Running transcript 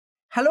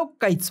Hello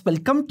guys,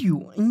 welcome to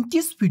you. In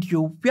this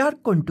video, we are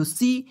going to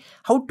see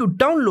how to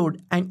download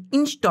and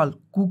install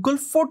Google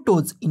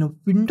Photos in a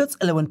Windows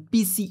 11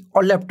 PC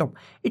or laptop.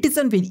 It is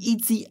a very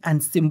easy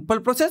and simple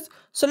process.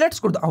 So let's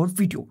go to our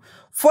video.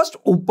 First,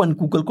 open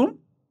Google Chrome.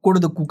 Go to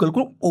the Google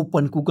Chrome,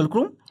 open Google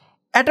Chrome.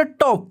 At the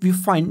top, we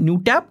find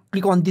new tab.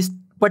 Click on this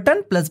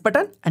button, plus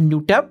button, and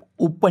new tab.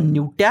 Open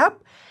new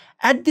tab.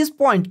 At this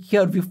point,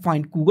 here we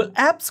find Google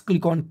Apps.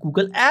 Click on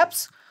Google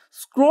Apps.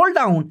 Scroll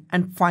down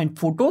and find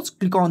Photos.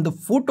 Click on the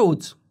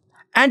Photos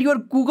and your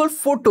Google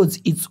Photos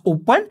is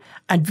open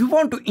and we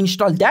want to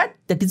install that.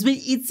 That is very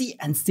easy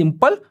and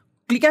simple.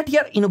 Click at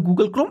here in a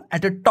Google Chrome.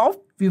 At the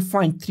top we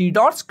find three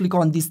dots. Click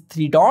on these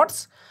three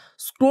dots.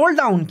 Scroll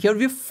down. Here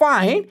we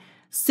find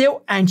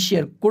Save and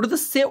Share. Go to the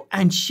Save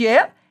and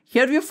Share.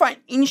 Here we find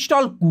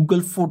Install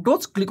Google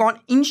Photos. Click on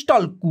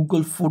Install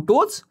Google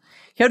Photos.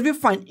 Here we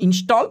find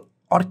Install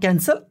or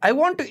Cancel. I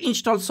want to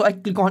install, so I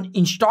click on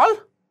Install.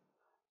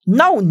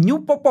 Now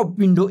new pop-up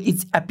window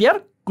is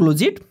appear.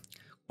 Close it.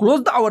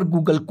 Close our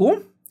Google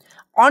Chrome.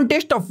 On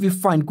desktop we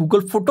find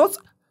Google Photos.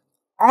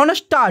 On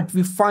start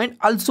we find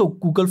also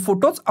Google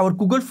Photos. Our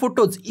Google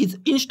Photos is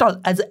installed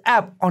as an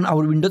app on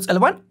our Windows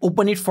 11.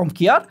 Open it from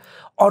here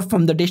or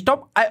from the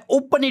desktop. I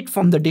open it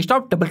from the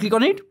desktop. Double click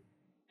on it.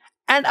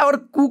 And our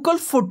Google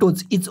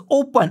Photos is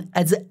open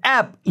as an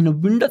app in a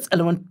Windows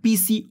 11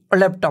 PC or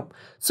laptop.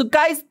 So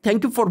guys,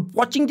 thank you for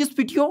watching this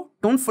video.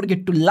 Don't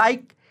forget to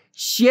like,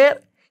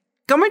 share,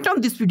 comment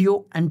on this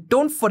video and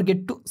don't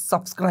forget to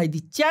subscribe the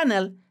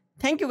channel.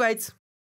 Thank you guys.